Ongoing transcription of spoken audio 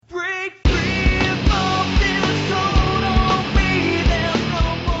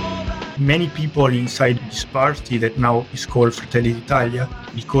many people inside this party that now is called Fratelli d'Italia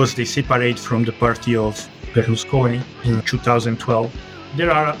because they separate from the party of Berlusconi in 2012.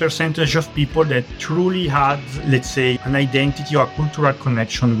 There are a percentage of people that truly had, let's say, an identity or a cultural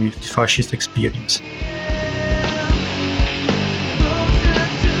connection with the fascist experience.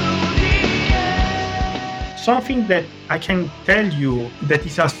 Something that I can tell you that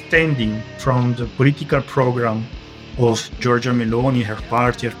is outstanding from the political program of Giorgia Meloni, her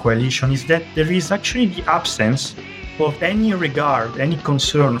party, her coalition, is that there is actually the absence of any regard, any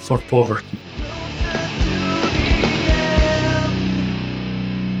concern for poverty.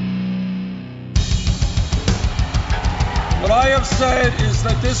 What I have said is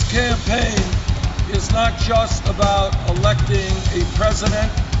that this campaign is not just about electing a president,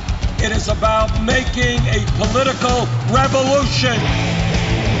 it is about making a political revolution.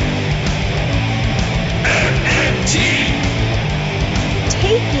 MMT.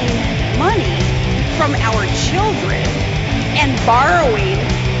 Taking money from our children and borrowing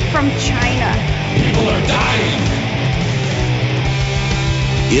from China. People are dying.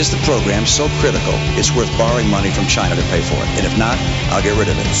 Is the program so critical it's worth borrowing money from China to pay for it? And if not, I'll get rid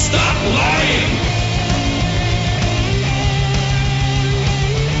of it. Stop lying!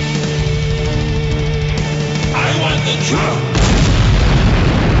 I want the truth!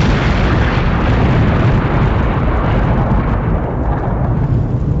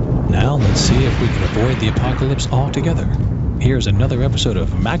 Now let's see if we can avoid the apocalypse altogether. Here's another episode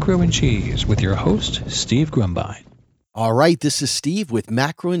of Macro and Cheese with your host, Steve Grumbine. All right, this is Steve with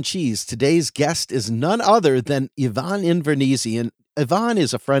Macro and Cheese. Today's guest is none other than Ivan Invernizzi. And Ivan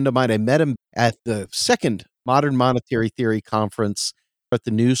is a friend of mine. I met him at the second Modern Monetary Theory conference at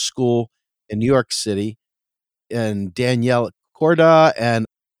the New School in New York City. And Danielle Corda and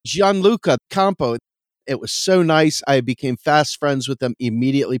Gianluca Campo. It was so nice. I became fast friends with them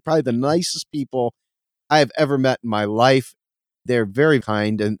immediately. Probably the nicest people I've ever met in my life. They're very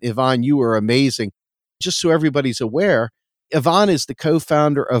kind. And Ivan, you were amazing. Just so everybody's aware, Ivan is the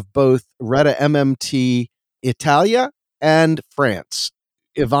co-founder of both Retta MMT Italia and France.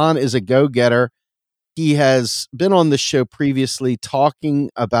 Ivan is a go-getter. He has been on the show previously talking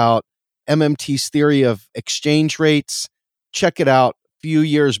about MMT's theory of exchange rates. Check it out a few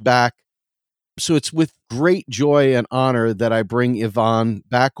years back. So it's with great joy and honor that I bring Ivan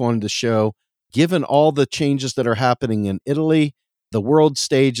back on the show. Given all the changes that are happening in Italy, the world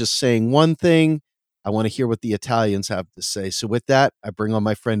stage is saying one thing. I want to hear what the Italians have to say. So with that, I bring on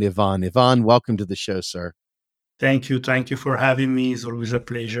my friend Ivan. Ivan, welcome to the show, sir. Thank you. Thank you for having me. It's always a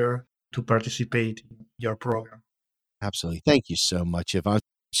pleasure to participate in your program. Absolutely. Thank you so much, Ivan.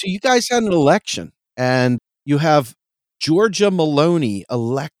 So you guys had an election, and you have Giorgia Meloni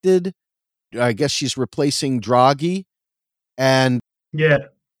elected. I guess she's replacing Draghi. And yeah,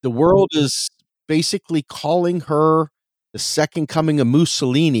 the world is basically calling her the second coming of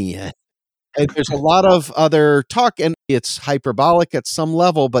Mussolini. And there's a lot of other talk, and it's hyperbolic at some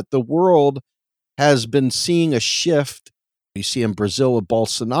level, but the world has been seeing a shift. You see in Brazil with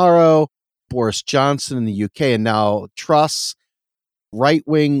Bolsonaro, Boris Johnson in the UK, and now Truss,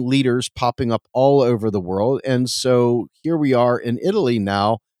 right-wing leaders popping up all over the world. And so here we are in Italy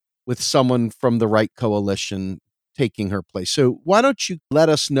now with someone from the right coalition taking her place. So why don't you let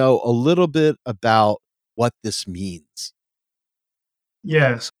us know a little bit about what this means?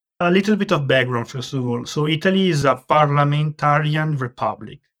 Yes. A little bit of background, first of all. So Italy is a parliamentarian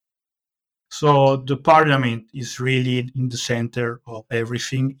republic. So the parliament is really in the center of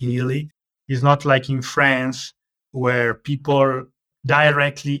everything in Italy. It's not like in France, where people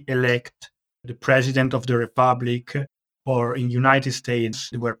directly elect the president of the republic, or in United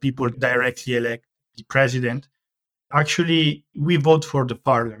States, where people directly elect the president. Actually, we vote for the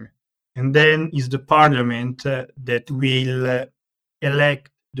parliament. And then it's the parliament that will elect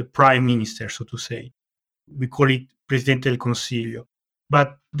the prime minister, so to say. We call it Presidente del Consiglio.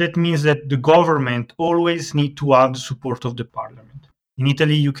 But that means that the government always needs to have the support of the parliament. In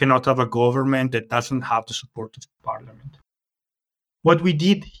Italy, you cannot have a government that doesn't have the support of the parliament. What we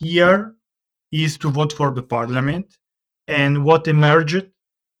did here is to vote for the parliament. And what emerged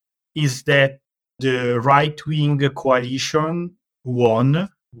is that the right-wing coalition won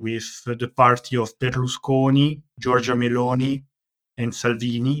with the party of Berlusconi, Giorgia Meloni, and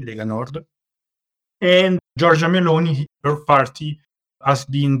Salvini, Lega Nord. And Giorgia Meloni, her party, has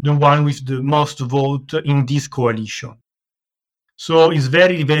been the one with the most vote in this coalition. So it's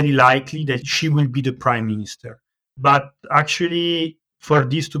very, very likely that she will be the prime minister. But actually, for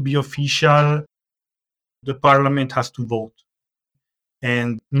this to be official, the parliament has to vote.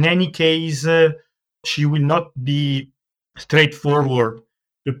 And in any case, she will not be straightforward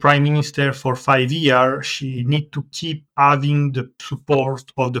the prime minister for 5 years, she needs to keep having the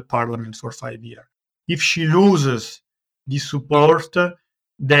support of the parliament for 5 years. If she loses this support,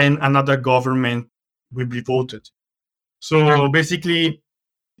 then another government will be voted. So basically,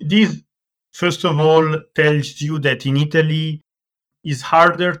 this, first of all, tells you that in Italy, it's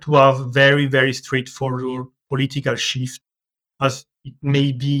harder to have very, very straightforward political shift as it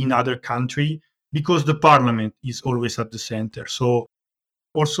may be in other countries, because the parliament is always at the center. So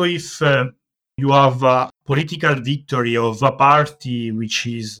also if you have a political victory of a party which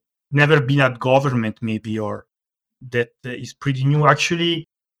is never been at government maybe, or that is pretty new, actually,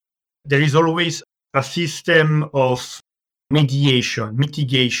 there is always a system of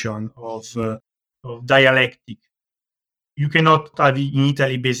mitigation of dialectic. You cannot have in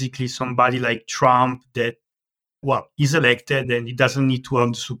Italy basically somebody like Trump that, well, is elected and he doesn't need to have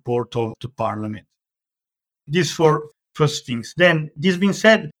the support of the parliament. This for first things. Then, this being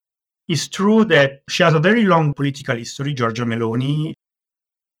said, it's true that she has a very long political history, Giorgia Meloni.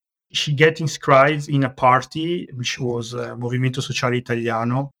 She got inscribed in a party which was Movimento Sociale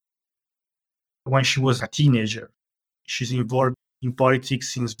Italiano when she was a teenager. She's involved in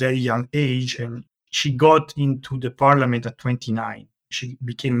politics since very young age, and she got into the parliament at 29. She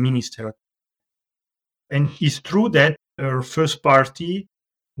became minister. And it's true that her first party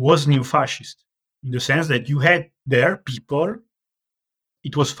was neo-fascist, in the sense that you had there people,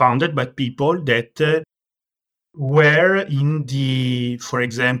 it was founded by people that were in the, for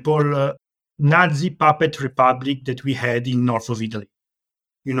example, Nazi puppet republic that we had in north of Italy.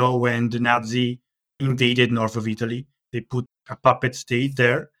 You know, when the Nazi invaded north of Italy, they put a puppet state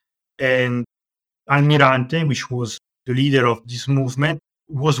there. And Almirante, which was the leader of this movement,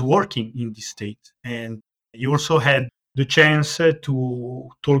 was working in this state. And he also had the chance to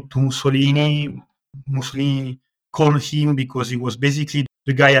talk to Mussolini. Mussolini called him because he was basically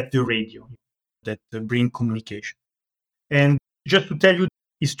the guy at the radio that bring communication. And just to tell you,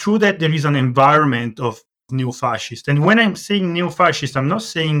 it's true that there is an environment of neo-fascist. And when I'm saying neo-fascist, I'm not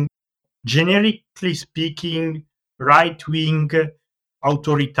saying, generically speaking, right-wing,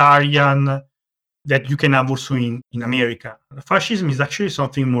 authoritarian, that you can have also in America. Fascism is actually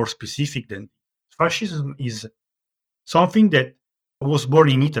something more specific than fascism is something that was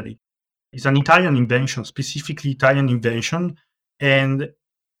born in Italy. It's an Italian invention, specifically Italian invention, and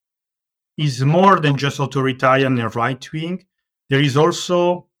is more than just authoritarian and right-wing. There is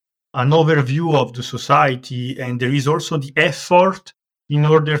also an overview of the society, and there is also the effort in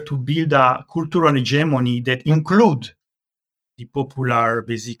order to build a cultural hegemony that include the popular,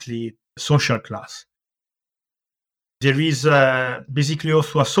 basically, social class. There is basically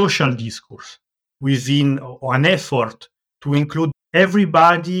also a social discourse within, or an effort to include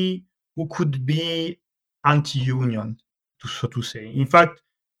everybody who could be anti-union, so to say. In fact,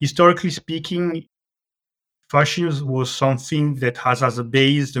 historically speaking, fascism was something that has as a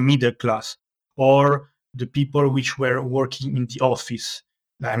base the middle class, or the people which were working in the office.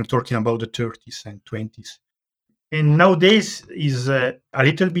 I'm talking about the 30s and 20s. And nowadays is a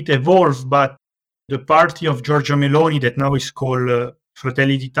little bit evolved, but the party of Giorgia Meloni, that now is called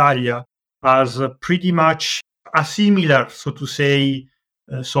Fratelli d'Italia, has pretty much a similar, so to say,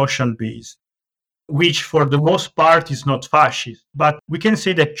 social base, which for the most part is not fascist. But we can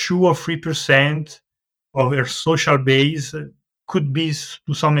say that 2 or 3% of her social base could be,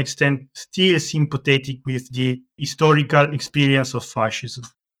 to some extent, still sympathetic with the historical experience of fascism.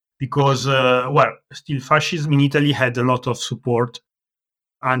 Because, still fascism in Italy had a lot of support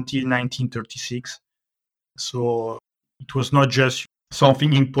until 1936. So it was not just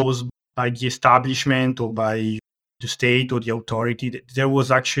something imposed by the establishment or by the state or the authority. There was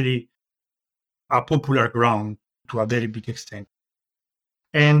actually a popular ground to a very big extent.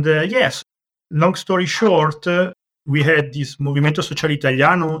 And yes, long story short, we had this Movimento Sociale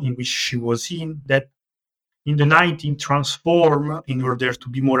Italiano in which she was in, that in the 19th transformed in order to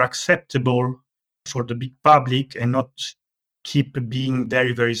be more acceptable for the big public and not keep being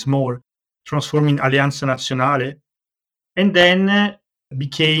very, very small, transforming Alleanza Nazionale, and then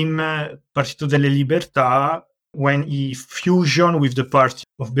became Partito delle Libertà when he fusioned with the party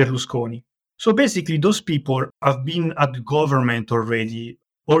of Berlusconi. So basically, those people have been at the government already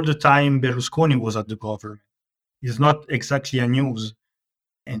all the time Berlusconi was at the government. It's not exactly a news.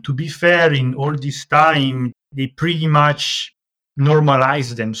 And to be fair, in all this time, they pretty much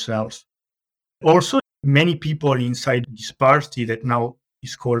normalized themselves. Also, many people inside this party that now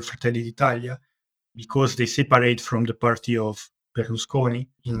is called Fratelli d'Italia, because they separate from the party of Berlusconi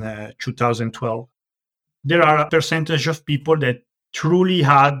in 2012, there are a percentage of people that truly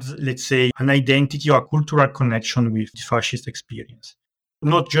had, let's say, an identity or a cultural connection with the fascist experience.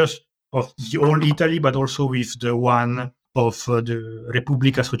 not just of the old Italy, but also with the one of the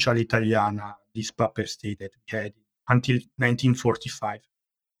Repubblica Sociale Italiana, this puppet state that we had until 1945.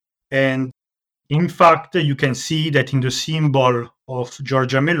 And in fact, you can see that in the symbol of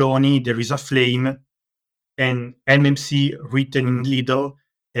Giorgia Meloni, there is a flame and MMC written in little,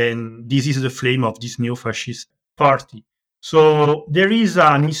 and this is the flame of this neo-fascist party. So there is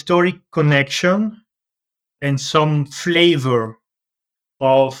an historic connection and some flavor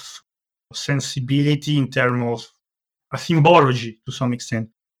of sensibility in terms of a symbology to some extent.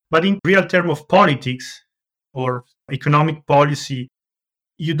 But in real terms of politics or economic policy,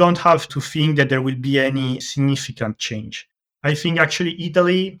 you don't have to think that there will be any significant change. I think actually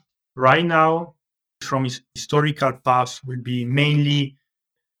Italy right now, from its historical past, will be mainly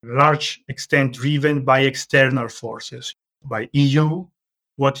large extent driven by external forces, by EU,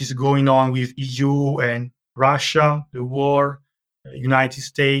 what is going on with EU and Russia, the war, United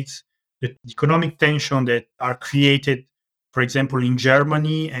States, the economic tension that are created, for example, in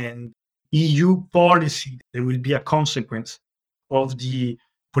Germany, and EU policy. There will be a consequence of the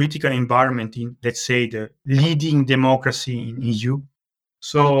political environment in, let's say, the leading democracy in EU.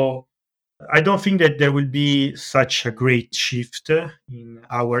 So I don't think that there will be such a great shift in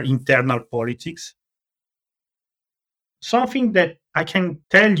our internal politics. Something that I can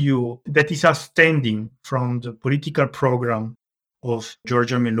tell you that is outstanding from the political program of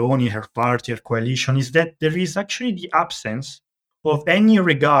Giorgia Meloni, her party, her coalition, is that there is actually the absence of any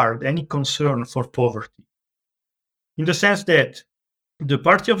regard, any concern for poverty. In the sense that the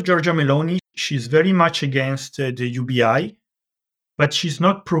party of Giorgia Meloni, she's very much against the UBI, but she's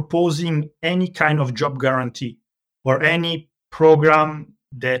not proposing any kind of job guarantee or any program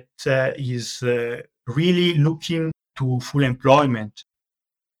that is really looking to full employment.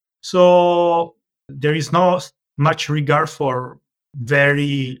 So there is not much regard for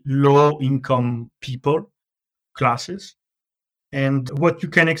very low income people, classes. And what you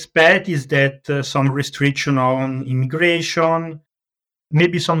can expect is that some restriction on immigration,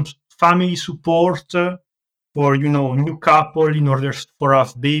 maybe some family support for, new couple in order for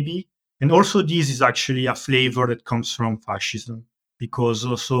us baby. And also this is actually a flavor that comes from fascism, because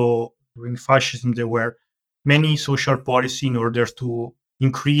also during fascism, there were many social policies in order to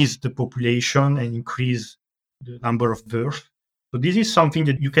increase the population and increase the number of births. So this is something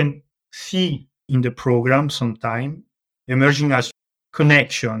that you can see in the program sometime, emerging as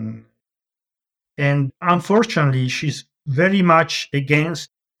connection. And unfortunately, she's very much against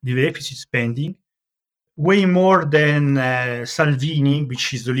the deficit spending, way more than Salvini,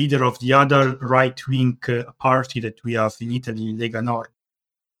 which is the leader of the other right-wing party that we have in Italy, Lega Nord.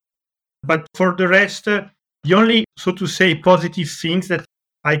 But for the rest, the only, so to say, positive things that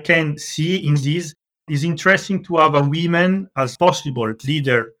I can see in this is interesting to have a woman as possible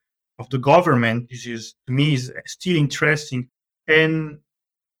leader of the government. This is, to me, is still interesting. And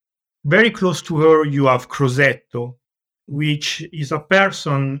very close to her, you have Crosetto, which is a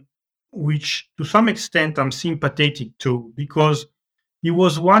person which, to some extent, I'm sympathetic to, because he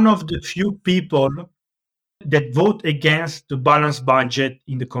was one of the few people that vote against the balanced budget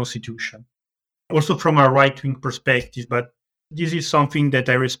in the Constitution. Also from a right-wing perspective, but this is something that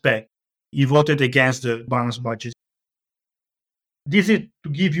I respect. He voted against the balanced budget. This is to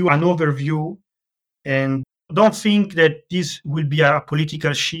give you an overview, and don't think that this will be a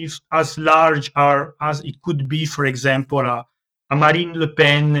political shift as large as it could be, for example, a Marine Le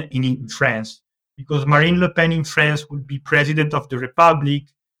Pen in France. Because Marine Le Pen in France would be president of the Republic.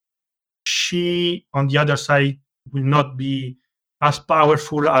 She, on the other side, will not be as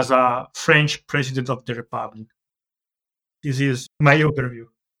powerful as a French president of the Republic. This is my overview.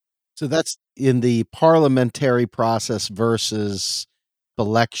 So that's in the parliamentary process versus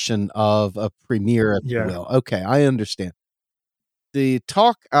election of a premier, if you will. Okay, I understand. The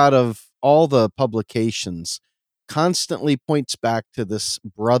talk out of all the publications constantly points back to this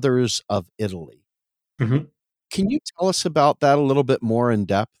Brothers of Italy. Mm-hmm. Can you tell us about that a little bit more in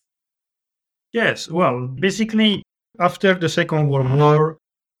depth? Yes, well, basically, after the Second World War,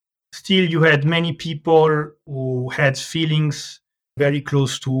 still you had many people who had feelings very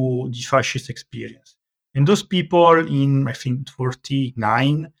close to the fascist experience. And those people in, I think,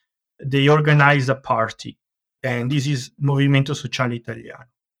 1949, they organized a party. And this is Movimento Sociale Italiano.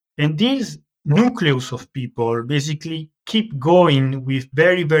 And this nucleus of people basically keep going with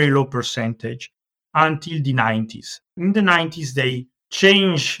very, very low percentage until the 90s. In the 90s, they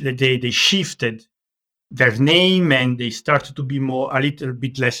changed, they shifted their name and they started to be a little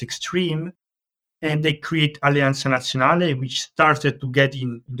bit less extreme. And they create Alleanza Nazionale, which started to get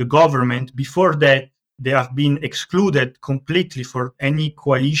in the government. Before that, they have been excluded completely for any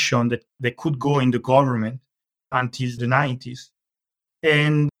coalition that could go in the government until the 90s.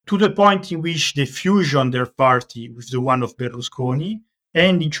 And to the point in which they fusioned their party with the one of Berlusconi.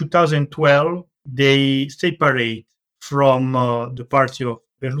 And in 2012, they separate from the party of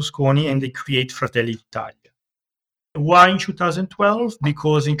Berlusconi and they create Fratelli d'Italia. Why in 2012?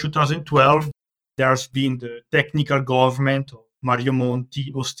 Because in 2012, there's been the technical government of Mario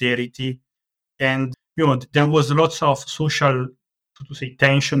Monti, austerity, and there was lots of social, so to say,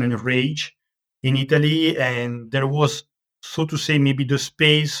 tension and rage in Italy, and there was, so to say, maybe the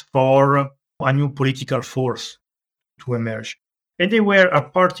space for a new political force to emerge. And they were a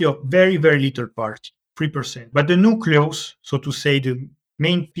party of very, very little party, 3%. But the nucleus, so to say, the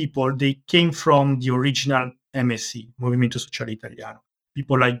main people, they came from the original MSI, Movimento Sociale Italiano.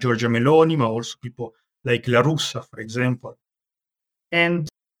 People like Giorgia Meloni, but also people like La Russa, for example. And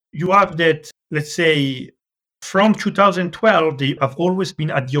you have that, let's say, from 2012, they have always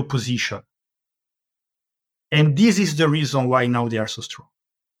been at the opposition. And this is the reason why now they are so strong.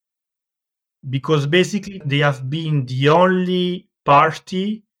 Because basically they have been the only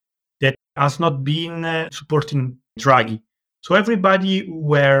party that has not been supporting Draghi. So everybody who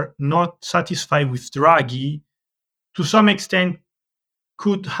were not satisfied with Draghi, to some extent,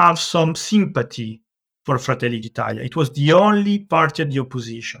 could have some sympathy for Fratelli d'Italia. It was the only party at the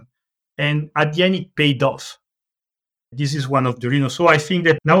opposition. And at the end, it paid off. This is one of the reasons. So I think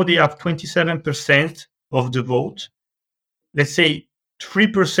that now they have 27% of the vote. Let's say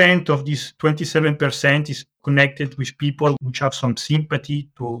 3% of this 27% is connected with people which have some sympathy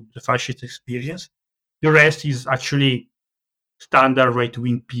to the fascist experience. The rest is actually standard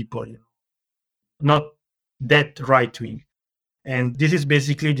right-wing people, not that right-wing. And this is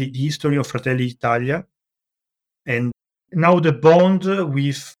basically the history of Fratelli d'Italia. And now the bond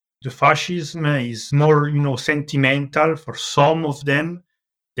with the fascism is more, sentimental for some of them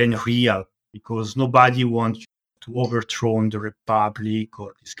than real, because nobody wants to overthrow the republic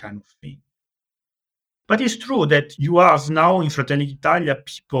or this kind of thing. But it's true that you have now in Fratelli d'Italia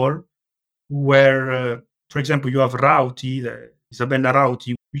people who were, for example, you have Rauti, Isabella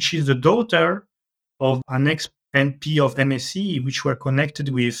Rauti, which is the daughter of an ex-MP of MSI, which were connected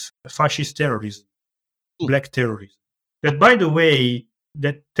with fascist terrorism, black terrorism. That, by the way,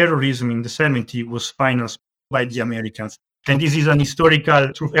 that terrorism in the 70s was financed by the Americans. And this is an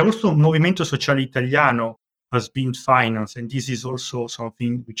historical truth. And also, Movimento Sociale Italiano has been financed, and this is also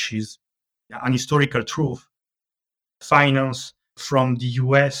something which is an historical truth. Finance from the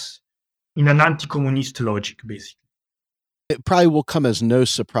US in an anti-communist logic, basically. It probably will come as no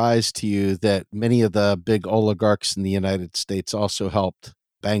surprise to you that many of the big oligarchs in the United States also helped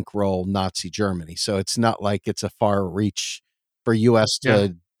bankroll Nazi Germany. So it's not like it's a far reach for US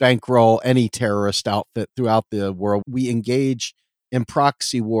to bankroll any terrorist outfit throughout the world. We engage in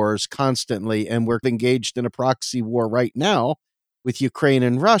proxy wars constantly, and we're engaged in a proxy war right now with Ukraine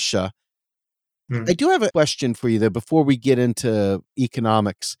and Russia. I do have a question for you, though, before we get into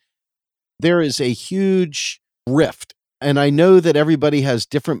economics. There is a huge rift, and I know that everybody has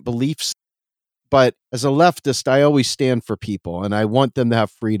different beliefs, but as a leftist, I always stand for people, and I want them to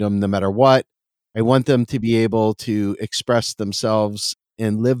have freedom no matter what. I want them to be able to express themselves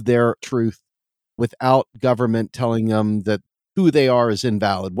and live their truth without government telling them that who they are is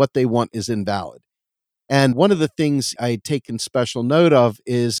invalid, what they want is invalid. And one of the things I had taken special note of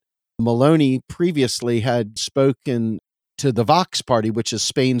is Meloni previously had spoken to the Vox party, which is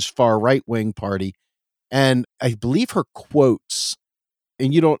Spain's far right-wing party. And I believe her quotes,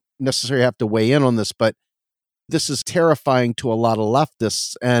 and you don't necessarily have to weigh in on this, but this is terrifying to a lot of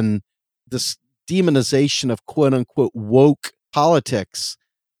leftists. And this demonization of quote-unquote woke politics,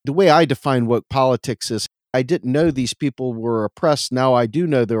 the way I define woke politics is I didn't know these people were oppressed. Now I do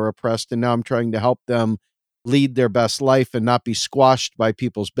know they're oppressed, and now I'm trying to help them lead their best life and not be squashed by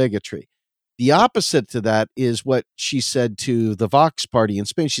people's bigotry. The opposite to that is what she said to the Vox party in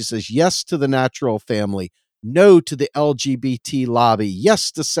Spain. She says, yes to the natural family, no to the LGBT lobby,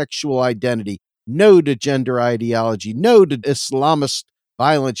 yes to sexual identity, no to gender ideology, no to Islamist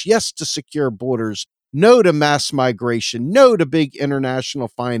violence, yes to secure borders, no to mass migration, no to big international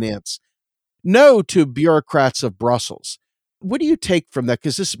finance, no to bureaucrats of Brussels. What do you take from that?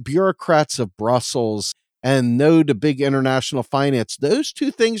 Because this bureaucrats of Brussels and no to big international finance, those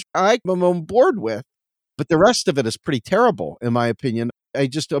two things I'm on board with, but the rest of it is pretty terrible, in my opinion.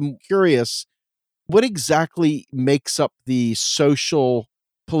 I'm curious, what exactly makes up the social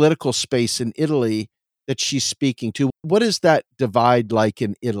political space in Italy that she's speaking to? What is that divide like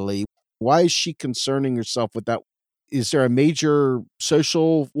in Italy? Why is she concerning herself with that? Is there a major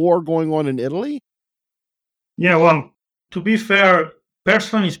social war going on in Italy? Yeah, well, to be fair,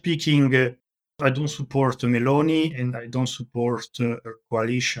 personally speaking, I don't support Meloni and I don't support her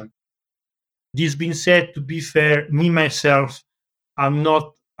coalition. This being said, to be fair, me myself, I'm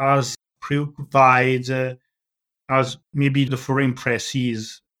not as preoccupied as maybe the foreign press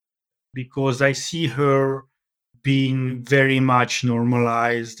is, because I see her being very much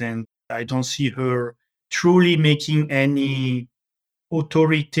normalized and I don't see her truly making any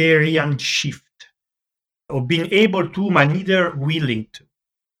authoritarian shift or being able to, but neither willing to.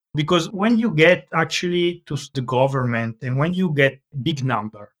 Because when you get actually to the government and when you get big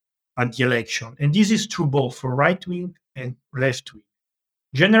number at the election, and this is true both for right wing and left wing,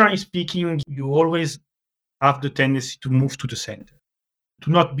 generally speaking, you always have the tendency to move to the center, to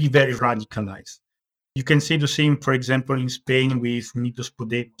not be very radicalized. You can say the same, for example, in Spain with Unidos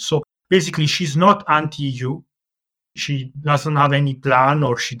Podemos. So basically, she's not anti-EU. She doesn't have any plan,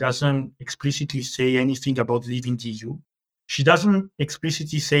 or she doesn't explicitly say anything about leaving the EU. She doesn't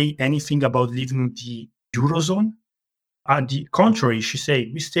explicitly say anything about leaving the Eurozone. On the contrary, she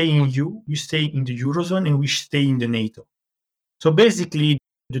said, we stay in EU, we stay in the Eurozone, and we stay in the NATO. So basically,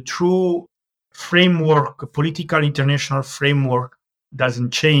 the true framework, political international framework,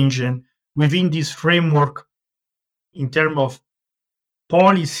 doesn't change. And within this framework, in terms of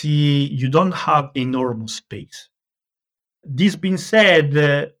policy, you don't have enormous space. This being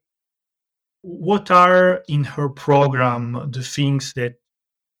said, what are in her program the things that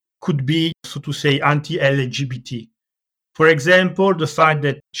could be, so to say, anti-LGBT? For example, the fact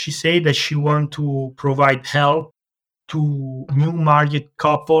that she said that she wants to provide help to new married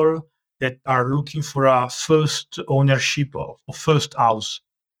couple that are looking for a first ownership of first house.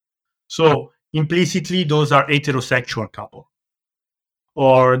 So implicitly, those are heterosexual couple.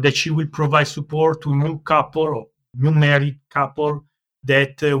 Or that she will provide support to new couple or new married couple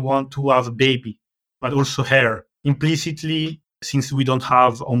that want to have a baby, but also her. Implicitly, since we don't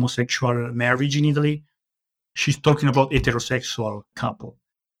have homosexual marriage in Italy, she's talking about heterosexual couple.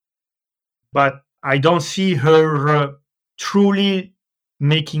 But I don't see her truly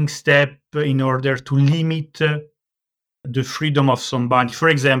making step in order to limit the freedom of somebody. For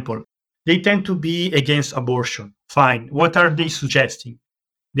example, they tend to be against abortion. Fine. What are they suggesting?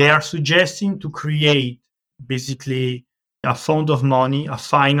 They are suggesting to create basically a fund of money, a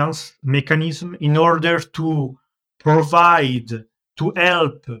finance mechanism in order to provide, to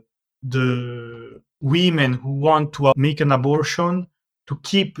help the women who want to make an abortion to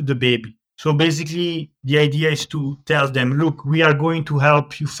keep the baby. So basically, the idea is to tell them, look, we are going to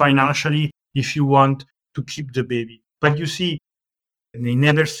help you financially if you want to keep the baby. But you see, they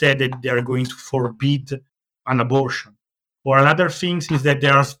never said that they are going to forbid an abortion. Or another thing is that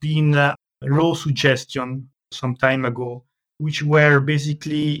there has been a law suggestion some time ago, which were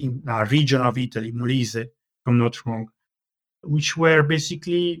basically in a region of Italy, Molise, if I'm not wrong, which were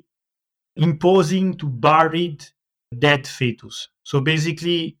basically imposing to bury dead fetus. So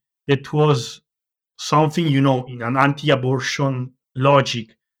basically, it was something, in an anti-abortion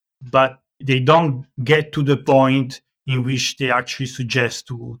logic, but they don't get to the point in which they actually suggest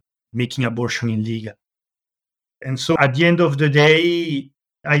to making abortion illegal. And so at the end of the day,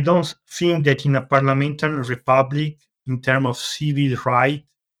 I don't think that in a parliamentary republic, in terms of civil rights,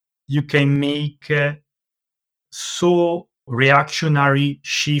 you can make so reactionary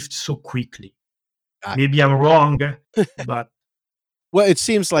shifts so quickly. Maybe I'm wrong, but... Well, it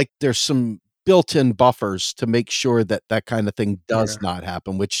seems like there's some built-in buffers to make sure that that kind of thing does not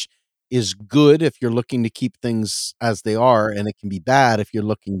happen, which is good if you're looking to keep things as they are, and it can be bad if you're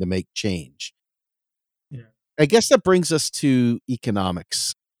looking to make change. Yeah. I guess that brings us to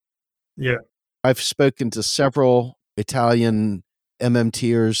economics. Yeah. I've spoken to several Italian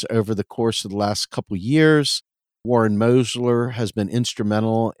MMTers over the course of the last couple of years. Warren Mosler has been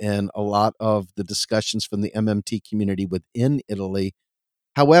instrumental in a lot of the discussions from the MMT community within Italy.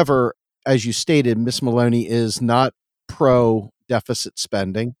 However, as you stated, Ms. Meloni is not pro-deficit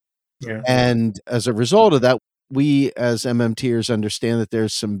spending. Yeah. And as a result of that, we as MMTers understand that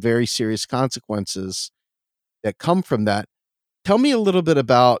there's some very serious consequences that come from that. Tell me a little bit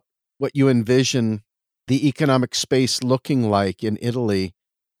about what you envision the economic space looking like in Italy,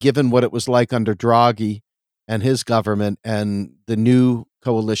 given what it was like under Draghi and his government and the new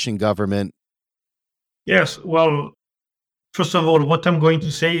coalition government. Yes, well, first of all, what I'm going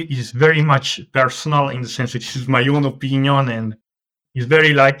to say is very much personal in the sense that this is my own opinion, and it's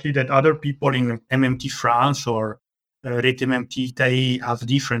very likely that other people in MMT France or Rete MMT Italy have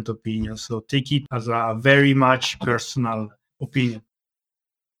different opinions. So take it as a very much personal opinion.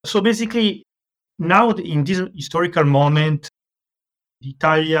 So basically, now in this historical moment, the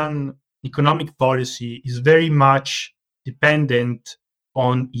Italian economic policy is very much dependent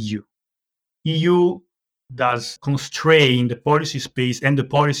on EU. EU does constrain the policy space and the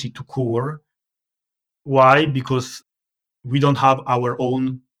policy to core. Why? Because we don't have our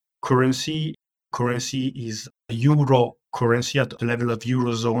own currency. Currency is a euro currency at the level of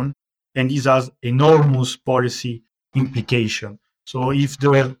Eurozone, and this has enormous policy implication. So if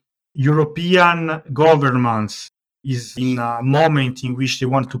the European governments is in a moment in which they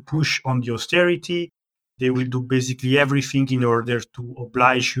want to push on the austerity, they will do basically everything in order to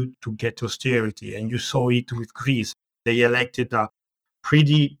oblige you to get austerity. And you saw it with Greece. They elected a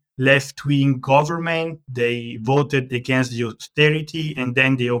pretty left-wing government. They voted against the austerity, and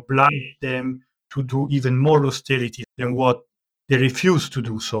then they obliged them to do even more austerity than what they refused to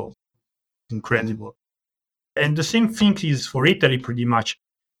do. So incredible. And the same thing is for Italy pretty much.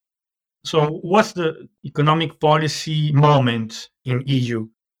 So what's the economic policy moment in EU?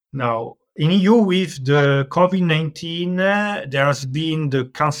 Now, in EU with the COVID-19, there has been the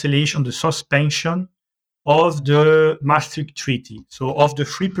cancellation, the suspension of the Maastricht Treaty, so of the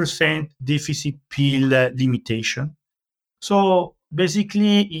 3% deficit pill limitation. So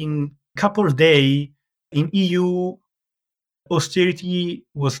basically in a couple of days in EU, austerity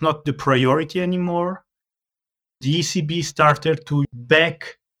was not the priority anymore. The ECB started to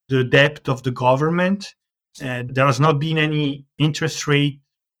back the debt of the government. There has not been any interest rate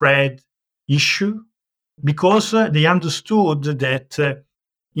spread issue because they understood that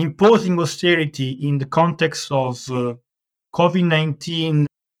imposing austerity in the context of COVID-19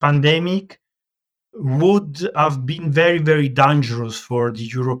 pandemic would have been very, very dangerous for the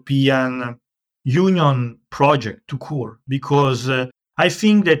European Union project to core, because I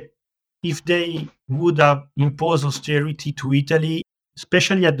think that if they would have imposed austerity to Italy,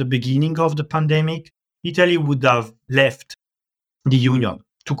 especially at the beginning of the pandemic, Italy would have left the Union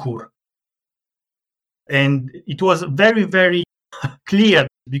to core. And it was very, very clear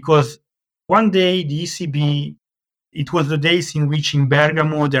because one day the ECB, it was the days in which in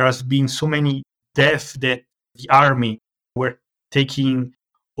Bergamo there has been so many deaths that the army were taking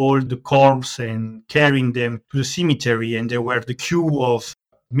all the corpses and carrying them to the cemetery, and there were the queue of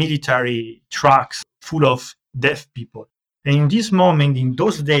military trucks full of deaf people. And in this moment, in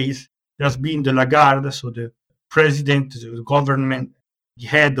those days, there's been the Lagarde, so the president, the government, the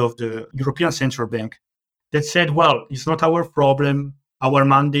head of the European Central Bank, that said, well, it's not our problem. Our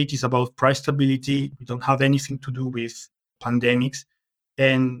mandate is about price stability. We don't have anything to do with pandemics.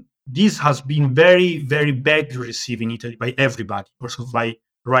 And this has been very, very badly received in Italy by everybody, also by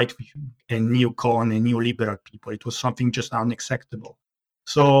right and neocon and neoliberal people. It was something just unacceptable.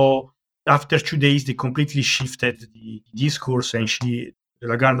 So after 2 days, they completely shifted the discourse, and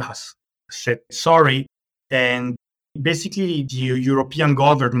Lagarde has said sorry. And basically, the European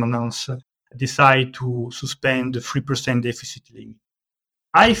governments decide to suspend the 3% deficit limit.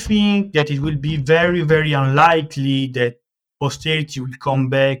 I think that it will be very, very unlikely that austerity will come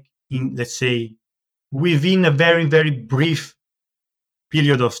back in, let's say, within a very, very brief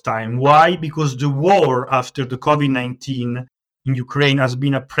period of time. Why? Because the war after the COVID-19 in Ukraine has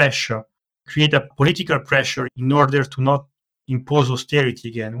been a pressure, create a political pressure in order to not impose austerity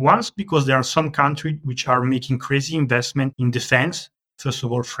again. Once, because there are some countries which are making crazy investment in defense, first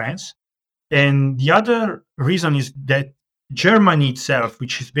of all, France. And the other reason is that Germany itself,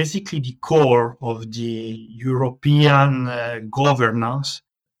 which is basically the core of the European governance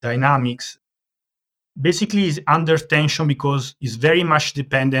dynamics, basically is under tension because it's very much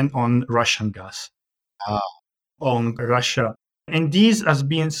dependent on Russian gas, on Russia. And this has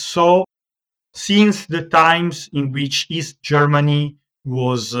been so since the times in which East Germany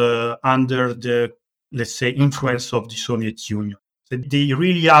was under the, let's say, influence of the Soviet Union. So they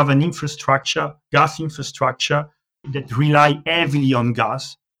really have an infrastructure, gas infrastructure, that rely heavily on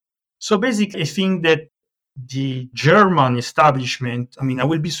gas. So basically, I think that the German establishment, I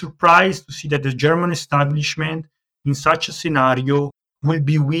will be surprised to see that the German establishment in such a scenario will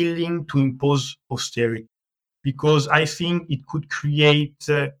be willing to impose austerity, because I think it could create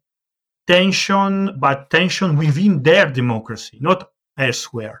tension, but tension within their democracy, not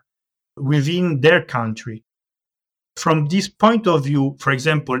elsewhere, within their country. From this point of view, for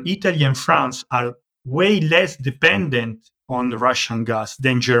example, Italy and France are way less dependent on Russian gas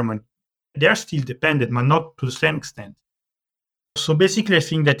than Germany. They're still dependent, but not to the same extent. So basically, I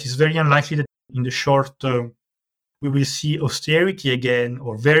think that it's very unlikely that in the short term, we will see austerity again,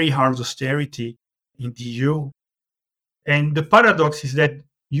 or very hard austerity in the EU. And the paradox is that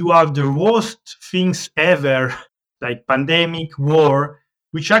you have the worst things ever, like pandemic, war,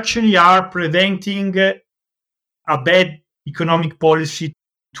 which actually are preventing a bad economic policy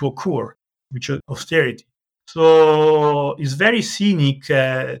to occur, which is austerity. So it's very cynic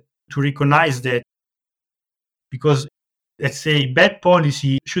to recognize that, because, let's say, bad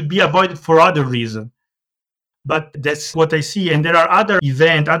policy should be avoided for other reasons. But that's what I see. And there are other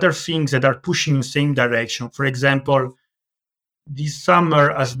events, other things that are pushing in the same direction. For example, this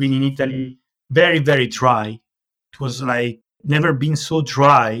summer has been in Italy very, very dry. It was like never been so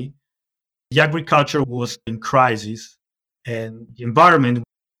dry. The agriculture was in crisis and the environment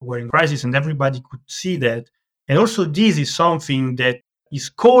were in crisis, and everybody could see that. And also this is something that is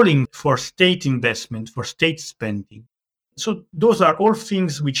calling for state investment, for state spending. So those are all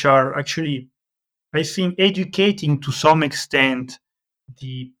things which are actually, I think, educating to some extent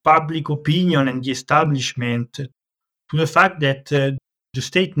the public opinion and the establishment to the fact that the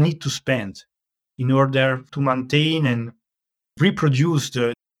state needs to spend in order to maintain and reproduce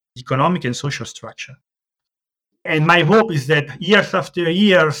the economic and social structure. And my hope is that years after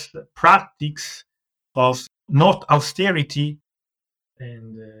years, practice of not austerity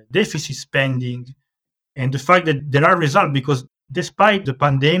and deficit spending, and the fact that there are results, because despite the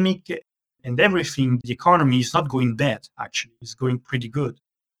pandemic and everything, the economy is not going bad, actually. It's going pretty good.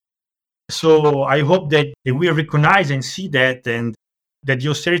 So I hope that they will recognize and see that, and that the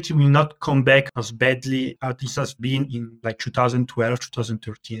austerity will not come back as badly as it has been in like 2012,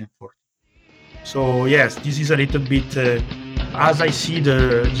 2013, and 2014. So yes, this is a little bit as I see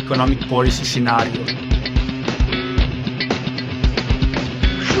the economic policy scenario.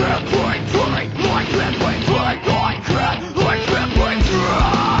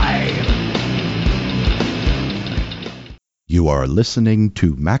 You are listening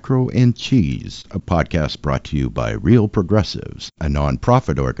to Macro and Cheese, a podcast brought to you by Real Progressives, a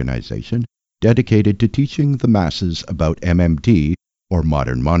nonprofit organization dedicated to teaching the masses about MMT, or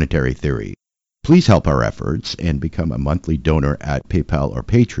modern monetary theory. Please help our efforts and become a monthly donor at PayPal or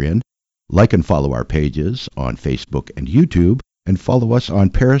Patreon. Like and follow our pages on Facebook and YouTube, and follow us on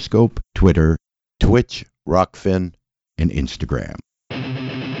Periscope, Twitter, Twitch, Rockfin, and Instagram.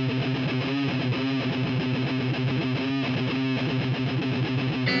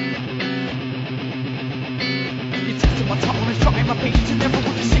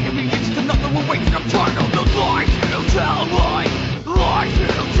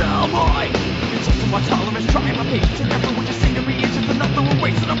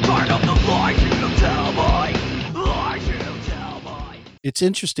 It's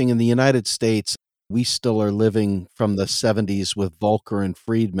interesting, in the United States, we still are living from the 70s with Volcker and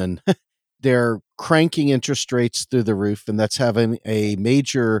Friedman. They're cranking interest rates through the roof, and that's having a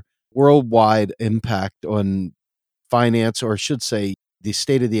major worldwide impact on finance, or I should say the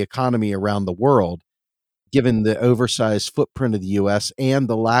state of the economy around the world, given the oversized footprint of the U.S. and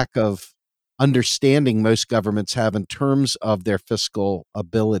the lack of understanding most governments have in terms of their fiscal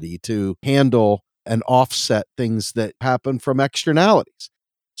ability to handle and offset things that happen from externalities.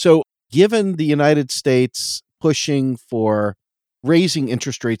 So given the United States pushing for raising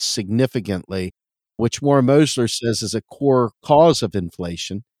interest rates significantly, which Maura Mosler says is a core cause of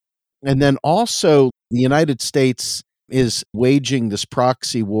inflation, and then also the United States is waging this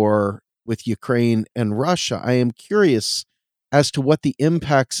proxy war with Ukraine and Russia, I am curious as to what the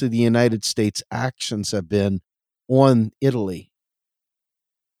impacts of the United States' actions have been on Italy.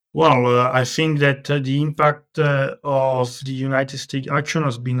 Well, I think that the impact of the United States action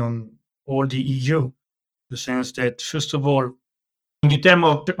has been on all the EU, in the sense that, first of all, in the term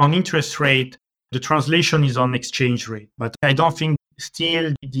of on interest rate, the translation is on exchange rate. But I don't think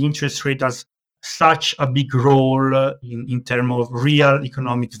still the interest rate has such a big role in terms of real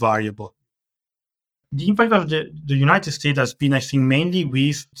economic variable. The impact of the United States has been, I think, mainly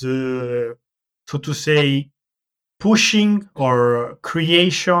with the, so to say, pushing or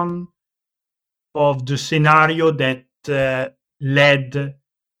creation of the scenario that led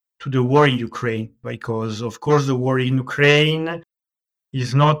to the war in Ukraine. Because, of course, the war in Ukraine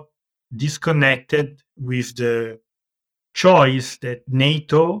is not disconnected with the choice that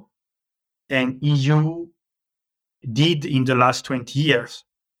NATO and EU did in the last 20 years.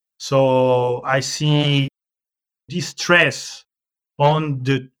 So I see this stress on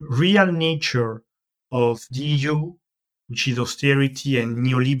the real nature of the EU, which is austerity and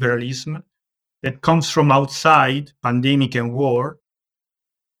neoliberalism, that comes from outside, pandemic and war,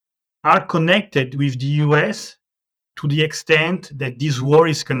 are connected with the US to the extent that this war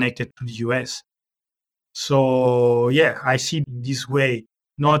is connected to the US. So, yeah, I see it this way,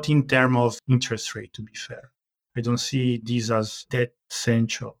 not in terms of interest rate, to be fair. I don't see this as that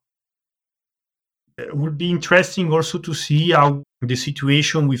essential. It would be interesting also to see how the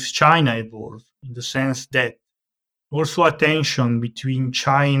situation with China evolves, in the sense that also a tension between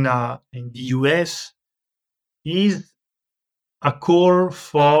China and the US is a call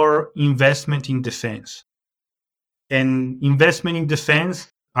for investment in defense. And investment in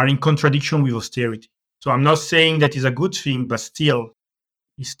defense are in contradiction with austerity. So I'm not saying that is a good thing, but still,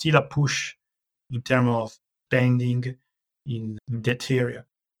 it's still a push in terms of spending in that area.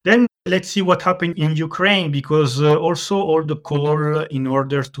 Then let's see what happened in Ukraine, because also all the call in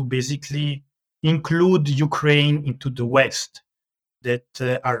order to basically include Ukraine into the West that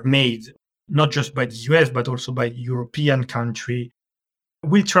are made, not just by the US, but also by European country,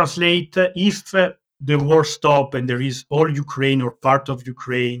 will translate if the war stop and there is all Ukraine or part of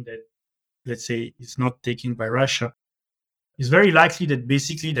Ukraine that, let's say, is not taken by Russia, it's very likely that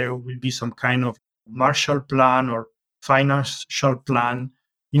basically there will be some kind of Marshall Plan or financial plan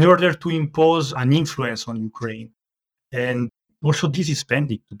in order to impose an influence on Ukraine. And also this is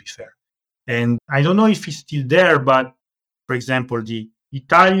pending, to be fair. And I don't know if it's still there, but for example, the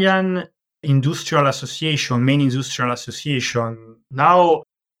Italian Industrial Association, main industrial association, now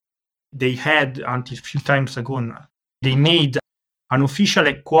they had, until a few times ago, they made an official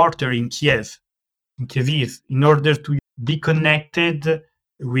headquarters in Kiev, in order to be connected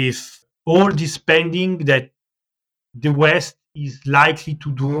with all the spending that the West is likely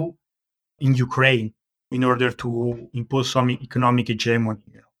to do in Ukraine in order to impose some economic hegemony.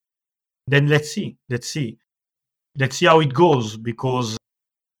 Then let's see how it goes, because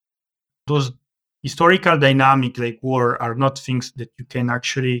those historical dynamics like war are not things that you can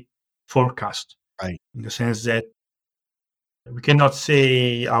actually forecast. Right. In the sense that we cannot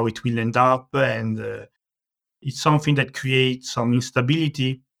say how it will end up, and it's something that creates some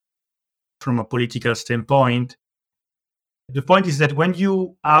instability from a political standpoint. The point is that when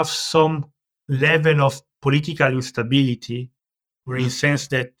you have some level of political instability, or in the sense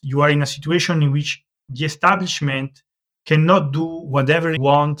that you are in a situation in which the establishment cannot do whatever it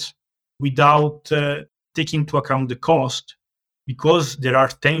wants without taking into account the cost, because there are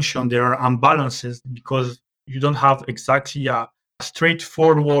tension, there are imbalances, because you don't have exactly a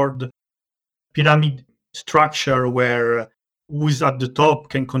straightforward pyramid structure where who is at the top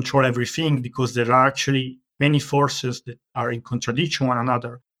can control everything, because there are actually many forces that are in contradiction one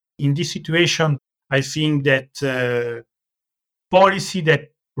another. In this situation, I think that policy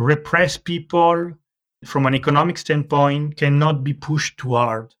that repress people from an economic standpoint cannot be pushed too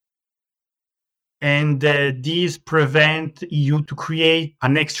hard. And these prevent EU to create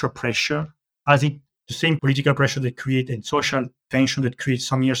an extra pressure, as it the same political pressure that created social tension that created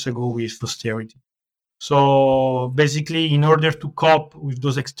some years ago with austerity. So basically, in order to cope with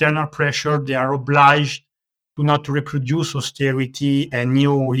those external pressure, they are obliged to not reproduce austerity and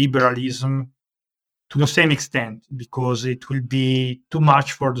neoliberalism to the same extent, because it will be too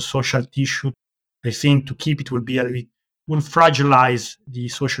much for the social tissue. I think to keep it will fragilize the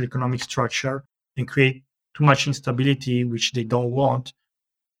social economic structure and create too much instability, which they don't want.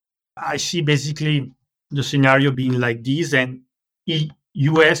 I see basically the scenario being like this, and the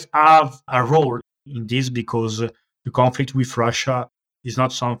US have a role in this, because the conflict with Russia is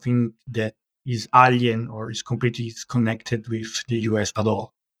not something that is alien or is completely disconnected with the US at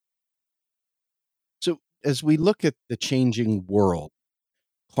all. So as we look at the changing world,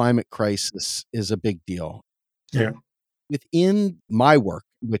 climate crisis is a big deal. Yeah. Within my work,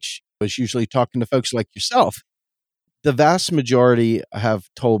 which was usually talking to folks like yourself, the vast majority have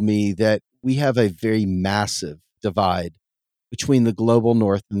told me that we have a very massive divide between the global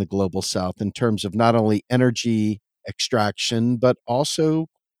north and the global south in terms of not only energy extraction, but also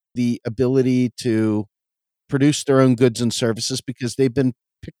the ability to produce their own goods and services, because they've been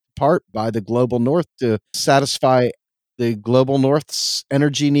picked apart by the global north to satisfy the global north's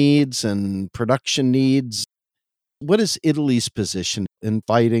energy needs and production needs. What is Italy's position in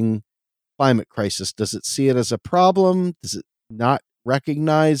fighting climate crisis? Does it see it as a problem? Does it not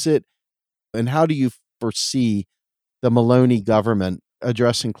recognize it? And how do you foresee the Meloni government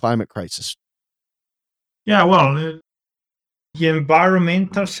addressing climate crisis? Yeah, well, the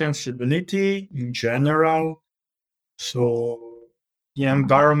environmental sensibility in general, so the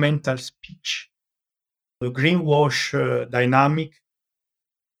environmental speech, the greenwash dynamic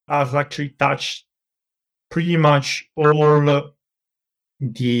has actually touched pretty much all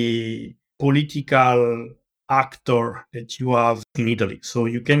the political actor that you have in Italy. So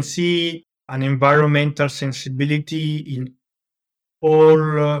you can see an environmental sensibility in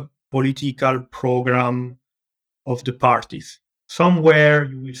all political program of the parties. Somewhere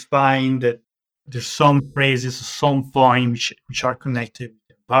you will find that there's some phrases, some points which are connected with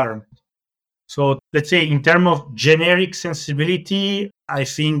the environment. So let's say in terms of generic sensibility, I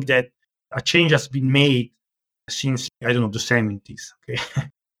think that a change has been made since, I don't know, the 70s, okay,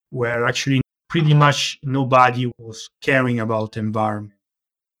 where actually pretty much nobody was caring about environment,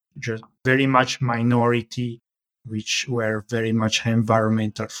 just very much minority, which were very much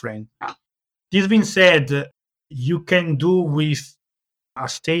environmental friendly. This being said, you can do with a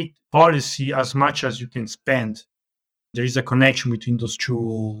state policy as much as you can spend. There is a connection between those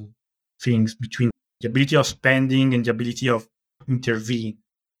two things, between the ability of spending and the ability of intervening.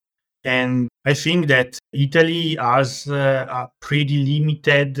 And I think that Italy has a pretty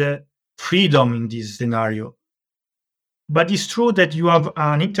limited freedom in this scenario. But it's true that you have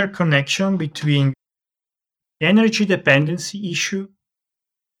an interconnection between energy dependency issue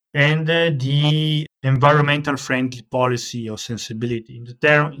and the environmental friendly policy or sensibility, in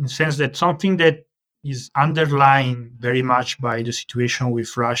the sense that something that is underlined very much by the situation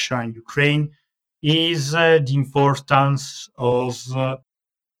with Russia and Ukraine is the importance of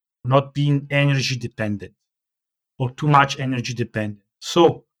not being energy dependent or too much energy dependent.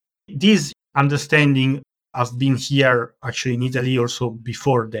 So this understanding has been here actually in Italy also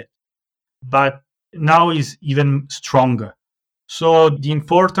before that, but now is even stronger. So the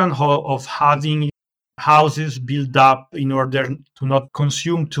importance of having houses built up in order to not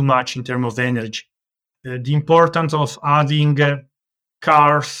consume too much in terms of energy, the importance of having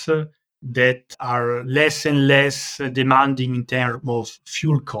cars that are less and less demanding in terms of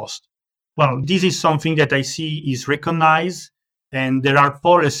fuel cost. Well, this is something that I see is recognized, and there are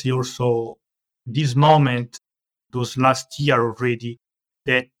policy also this moment, those last year already,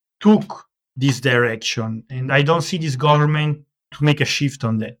 that took this direction. And I don't see this government to make a shift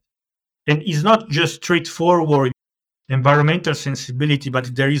on that. And it's not just straightforward environmental sensibility,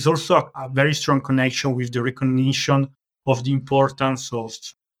 but there is also a very strong connection with the recognition of the importance of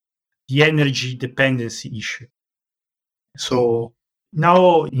the energy dependency issue. So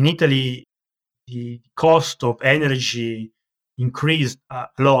now in Italy, the cost of energy increased a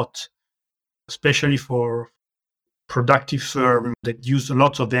lot, especially for productive firms that use a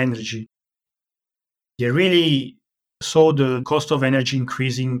lot of energy. They really saw the cost of energy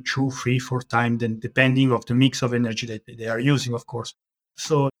increasing 2, 3, 4 times, then depending of the mix of energy that they are using, of course.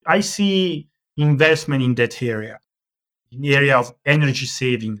 So I see investment in that area, in the area of energy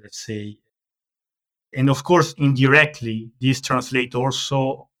saving, let's say. And of course, indirectly, this translates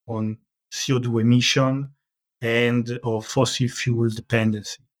also on CO2 emission and of fossil fuel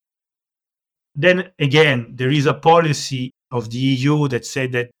dependency. Then again, there is a policy of the EU that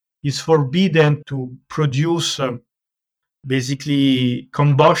said that it's forbidden to produce basically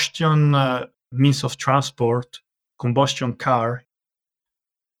combustion means of transport, combustion car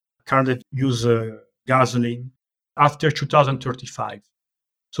that use gasoline after 2035.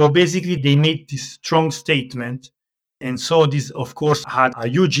 So basically they made this strong statement. And so this, of course, had a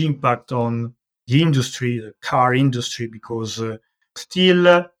huge impact on the industry, the car industry, because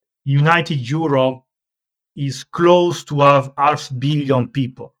still United Europe is close to have 500 million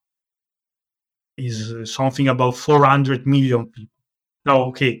people. Is something about 400 million people. Now,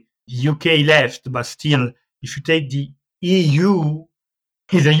 okay, the UK left, but still, if you take the EU,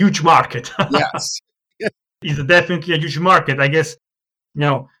 it's a huge market. Yes. It's definitely a huge market, I guess.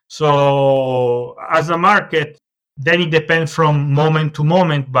 So as a market, then it depends from moment to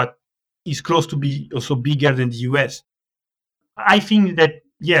moment, but it's close to be also bigger than the US. I think that,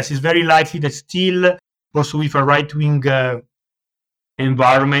 yes, it's very likely that still, also with a right-wing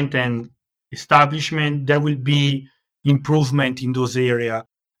environment and establishment, there will be improvement in those areas.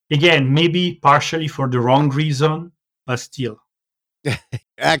 Again, maybe partially for the wrong reason, but still.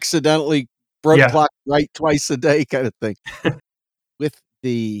 Accidentally broke clock right twice a day kind of thing. With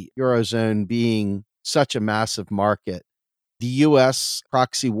the Eurozone being such a massive market, the U.S.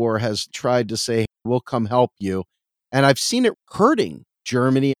 proxy war has tried to say, we'll come help you. And I've seen it hurting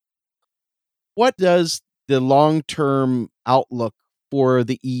Germany. What does the long-term outlook for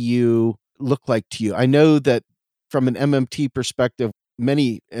the EU look like to you? I know that from an MMT perspective,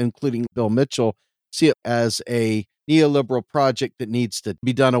 many, including Bill Mitchell, see it as a neoliberal project that needs to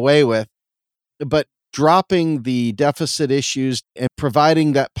be done away with. But dropping the deficit issues and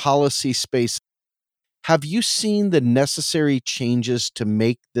providing that policy space, have you seen the necessary changes to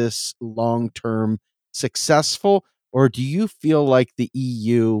make this long-term successful? Or do you feel like the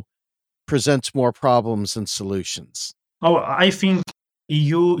EU presents more problems than solutions? Oh, I think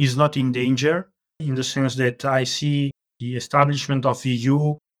EU is not in danger, in the sense that I see the establishment of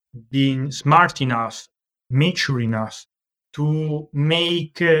EU being smart enough, mature enough to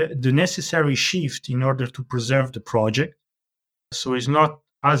make the necessary shift in order to preserve the project. So it's not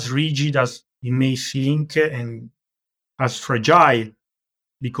as rigid as you may think and as fragile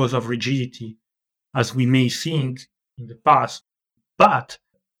because of rigidity. as we may think in the past, but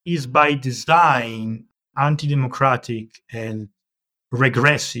is by design anti-democratic and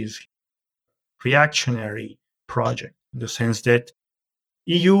regressive, reactionary project, in the sense that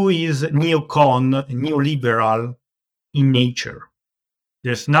EU is neocon, neoliberal in nature.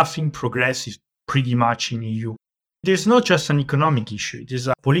 There's nothing progressive pretty much in EU. There's not just an economic issue, it is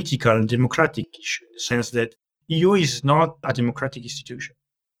a political and democratic issue, in the sense that EU is not a democratic institution.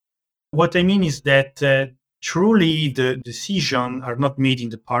 What I mean is that truly the decisions are not made in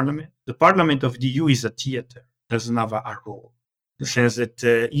the parliament. The parliament of the EU is a theater, doesn't have a role. In the sense that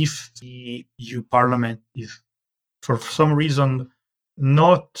if the EU parliament is for some reason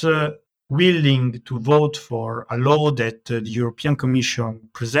not willing to vote for a law that the European Commission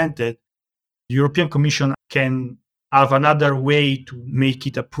presented, the European Commission can have another way to make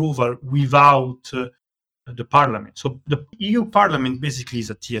it approval without the parliament. So the EU parliament basically is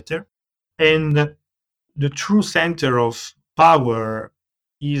a theater, and the true center of power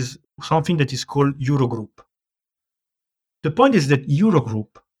is something that is called Eurogroup. The point is that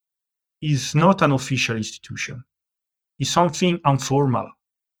Eurogroup is not an official institution. It's something informal.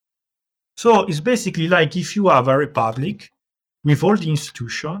 So it's basically like if you have a republic with all the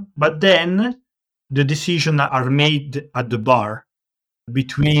institutions, but then the decisions are made at the bar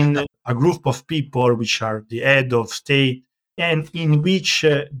between a group of people which are the head of state, and in which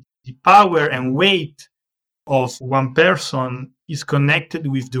the power and weight of one person is connected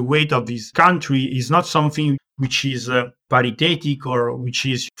with the weight of this country, is not something which is paritatic or which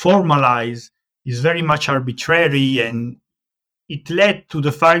is formalized, is very much arbitrary, and it led to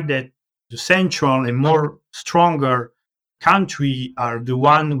the fact that the central and more stronger country are the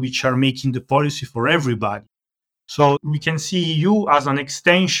one which are making the policy for everybody. So we can see EU as an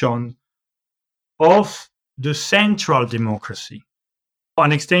extension of the central democracy,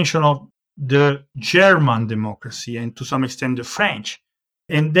 an extension of the German democracy, and to some extent the French.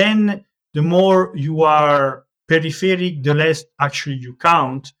 And then the more you are peripheric, the less actually you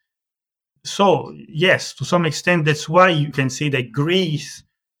count. So yes, to some extent, that's why you can say that Greece,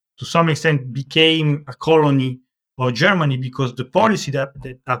 to some extent, became a colony of Germany, because the policy that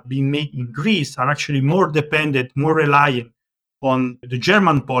have been made in Greece are actually more dependent, more reliant on the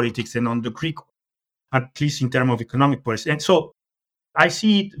German politics than on the Greek, at least in terms of economic policy. And so I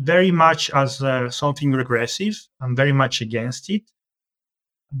see it very much as something regressive. I'm very much against it,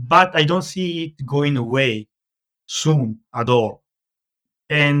 but I don't see it going away soon at all.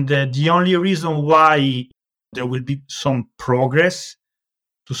 And the only reason why there will be some progress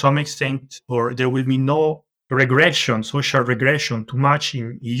to some extent, or there will be no regression, social regression too much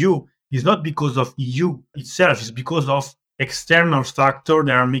in EU, is not because of EU itself, it's because of external factors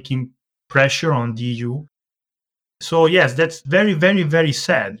that are making pressure on the EU. So yes, that's very, very, very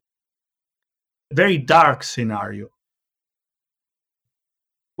sad. Very dark scenario.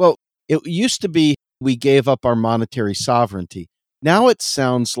 Well, it used to be we gave up our monetary sovereignty. Now it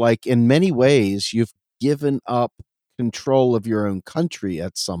sounds like in many ways you've given up control of your own country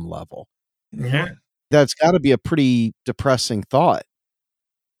at some level. Yeah. That's got to be a pretty depressing thought.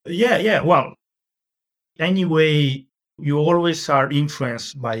 Yeah. Well, anyway, you always are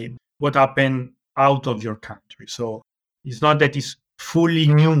influenced by what happened out of your country. So it's not that it's fully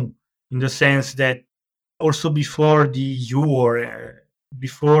new, in the sense that also before the EU or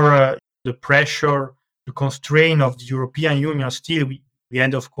before the pressure, the constraint of the European Union, still we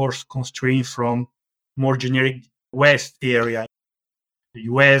had, of course, constraint from more generic West area, the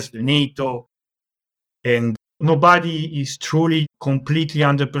US, the NATO, and nobody is truly completely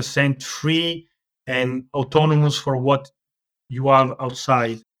 100% free and autonomous for what you have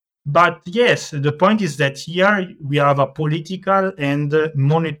outside. But yes, the point is that here we have a political and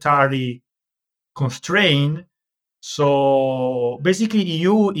monetary constraint. So basically,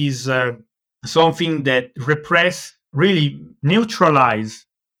 EU is something that really neutralize,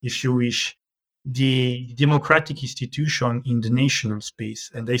 if you wish, the democratic institution in the national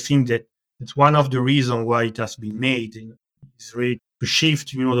space. And I think that it's one of the reasons why it has been made. It's really to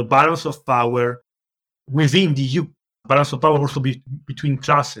shift, the balance of power within the EU. Balance of power also between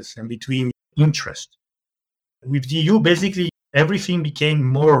classes and between interests. With the EU, basically, everything became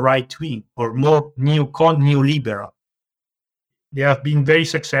more right-wing or more neoliberal. They have been very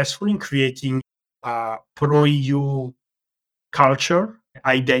successful in creating a pro-EU culture,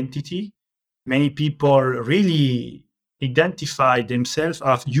 identity. Many people really identify themselves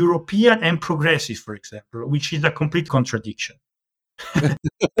as European and progressive, for example, which is a complete contradiction.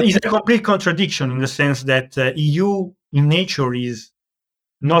 It's a complete contradiction in the sense that EU in nature is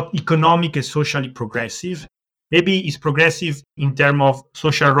not economic and socially progressive. maybe it's progressive in terms of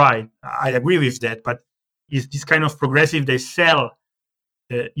social right. I agree with that, but it's this kind of progressive, they sell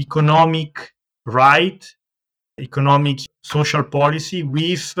economic right, economic social policy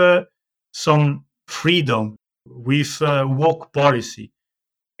with some freedom, with woke policy.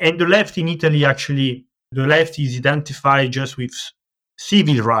 And the left in Italy, actually, the left is identified just with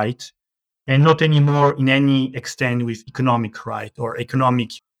civil rights and not anymore in any extent with economic right or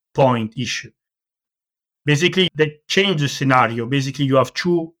economic point issue. Basically, they change the scenario. Basically, you have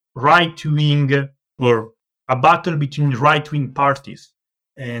two right-wing or a battle between right-wing parties.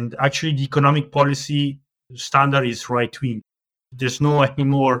 And actually, the economic policy standard is right-wing. There's no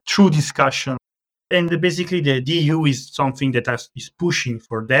anymore true discussion. And basically, the EU is something that is pushing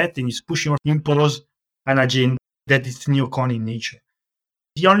for that and is pushing to impose an agenda that is neocon in nature.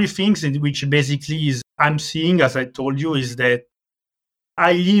 The only things in which basically is I'm seeing, as I told you, is that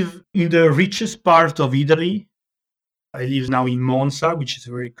I live in the richest part of Italy. I live now in Monza, which is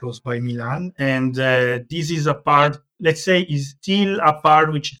very close by Milan. And this is a part, let's say, is still a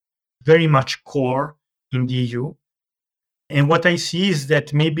part which is very much core in the EU. And what I see is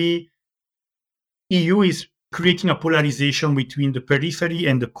that maybe EU is creating a polarization between the periphery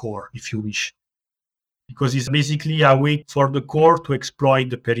and the core, if you wish. Because it's basically a way for the core to exploit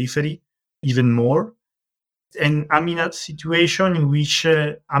the periphery even more. And I'm in a situation in which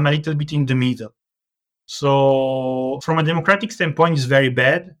I'm a little bit in the middle. So from a democratic standpoint, it's very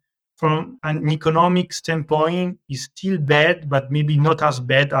bad. From an economic standpoint, it's still bad, but maybe not as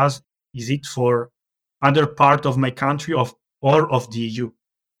bad as is it for other part of my country or of the EU.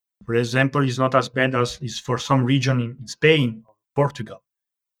 For example, it's not as bad as is for some region in Spain or Portugal,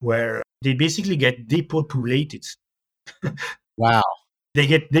 where they basically get depopulated. Wow. They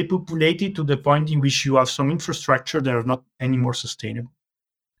get depopulated to the point in which you have some infrastructure that are not anymore sustainable.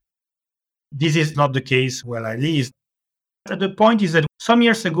 This is not the case where I live. The point is that some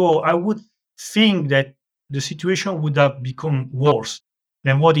years ago, I would think that the situation would have become worse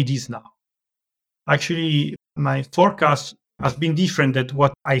than what it is now. Actually, my forecast has been different than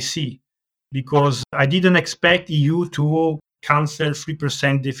what I see, because I didn't expect EU to cancel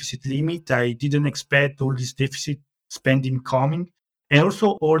 3% deficit limit. I didn't expect all this deficit spending coming. And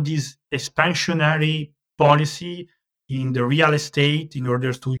also all this expansionary policy in the real estate in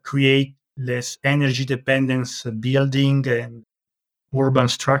order to create less energy dependence building and urban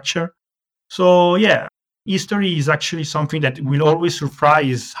structure. So yeah, history is actually something that will always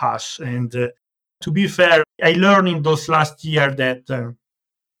surprise us. And to be fair, I learned in those last year that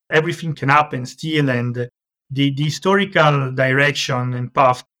everything can happen still, and the historical direction and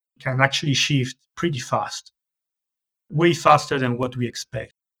path can actually shift pretty fast. Way faster than what we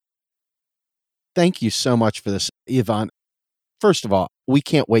expect. Thank you so much for this, Ivan. First of all, we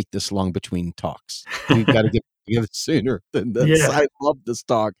can't wait this long between talks. We've got to get together sooner than this. Yeah. I love this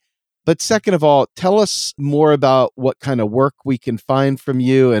talk. But second of all, tell us more about what kind of work we can find from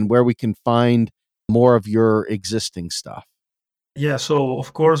you and where we can find more of your existing stuff. Yeah, so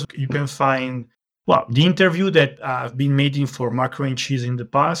of course you can find the interview that I've been making for Macro and Cheese in the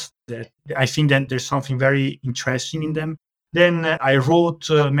past, that I think that there's something very interesting in them. Then I wrote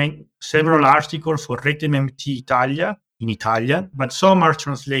several articles for Rete MMT Italia in Italian, but some are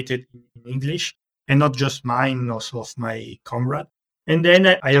translated in English, and not just mine, also of my comrade. And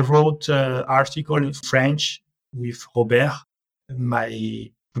then I wrote an article in French with Robert,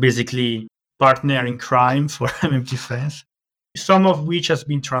 my basically partner in crime for MMT France, some of which has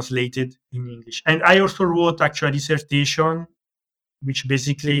been translated in English. And I also wrote actually a dissertation, which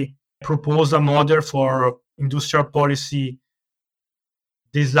basically proposed a model for industrial policy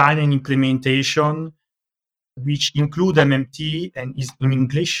design and implementation, which include MMT and is in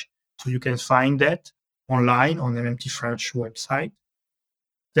English. So you can find that online on MMT French website.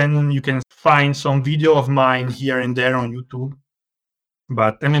 Then you can find some video of mine here and there on YouTube.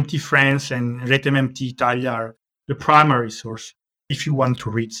 But MMT France and Rete MMT Italia are the primary source if you want to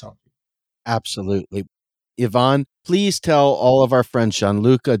read something. Absolutely. Ivan, please tell all of our friends,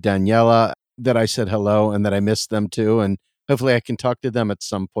 Gianluca, Daniela, that I said hello and that I missed them too. And hopefully I can talk to them at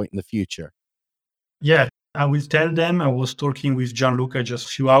some point in the future. Yeah, I will tell them. I was talking with Gianluca just a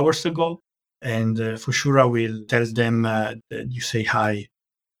few hours ago. And for sure, I will tell them that you say hi.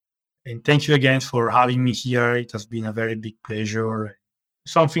 And thank you again for having me here. It has been a very big pleasure.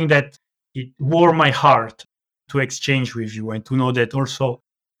 Something that it warmed my heart to exchange with you and to know that also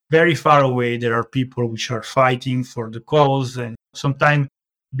very far away there are people which are fighting for the cause. And sometimes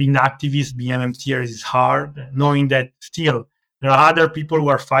being activist, being MMTers is hard. Knowing that still there are other people who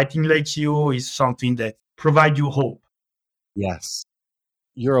are fighting like you is something that provides you hope. Yes.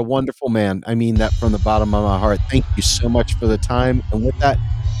 You're a wonderful man. I mean that from the bottom of my heart. Thank you so much for the time. And with that,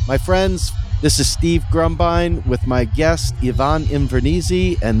 my friends, this is Steve Grumbine with my guest, Ivan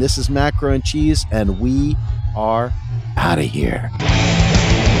Invernizzi, and this is Macro and Cheese, and we are out of here.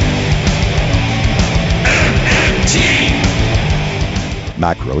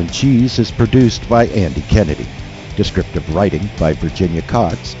 Macro and Cheese is produced by Andy Kennedy. Descriptive writing by Virginia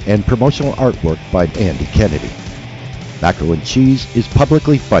Cox and promotional artwork by Andy Kennedy. Macro and Cheese is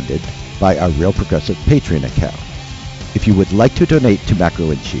publicly funded by our Real Progressive Patreon account. If you would like to donate to Macro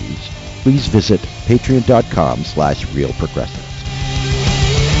and Cheese, please visit patreon.com/realprogressives.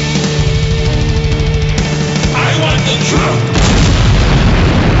 I want the truth.